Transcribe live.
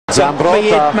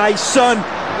Zambrota, my son.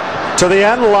 to the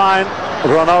end line.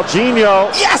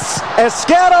 Ronaldinho. Yes!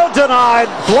 Esquero denied,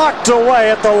 blocked away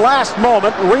at the last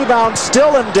moment. Rebound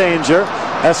still in danger.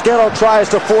 Esquero tries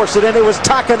to force it in. It was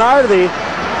Takanardi.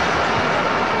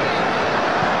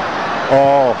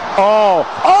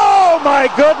 Oh my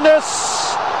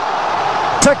goodness!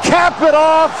 To cap it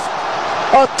off,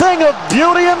 a thing of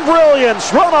beauty and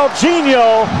brilliance.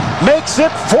 Ronaldinho makes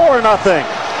it 4-0.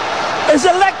 As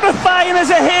electrifying as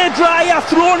a hairdryer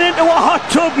thrown into a hot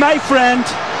tub, my friend.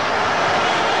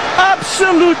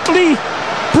 Absolutely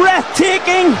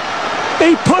breathtaking.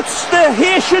 He puts the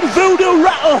Haitian voodoo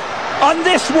rattle on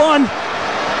this one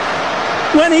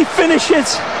when he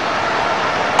finishes.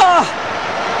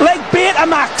 Like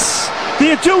Betamax,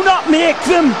 they do not make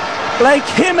them like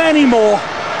him anymore.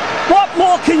 What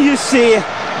more can you say?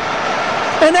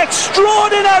 An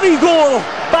extraordinary goal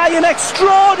by an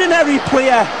extraordinary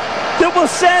player that will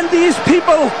send these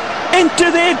people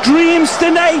into their dreams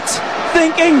tonight,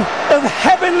 thinking of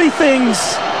heavenly things.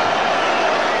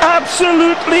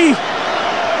 Absolutely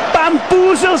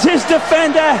bamboozles his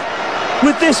defender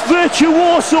with this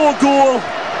virtuoso goal.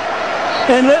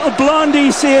 And little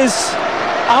Blondie says,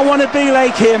 I want to be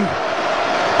like him.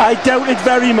 I doubt it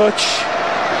very much.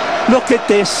 Look at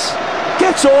this.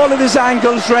 Gets all of his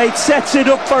angles right, sets it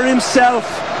up for himself.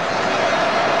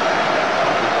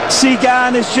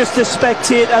 Segan is just a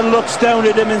spectator, looks down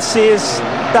at him and says,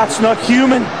 that's not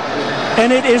human.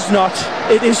 And it is not.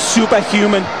 It is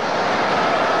superhuman.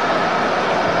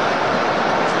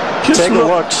 Take a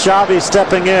look. Xavi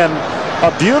stepping in.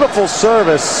 A beautiful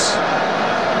service.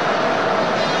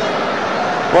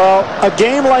 Well, a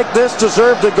game like this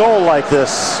deserved a goal like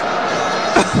this.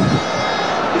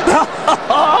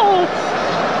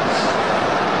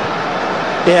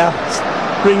 Yeah,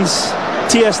 brings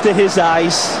tears to his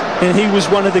eyes, and he was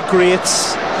one of the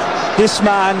greats. This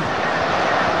man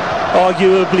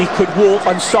arguably could walk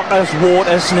on soccer's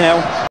waters now.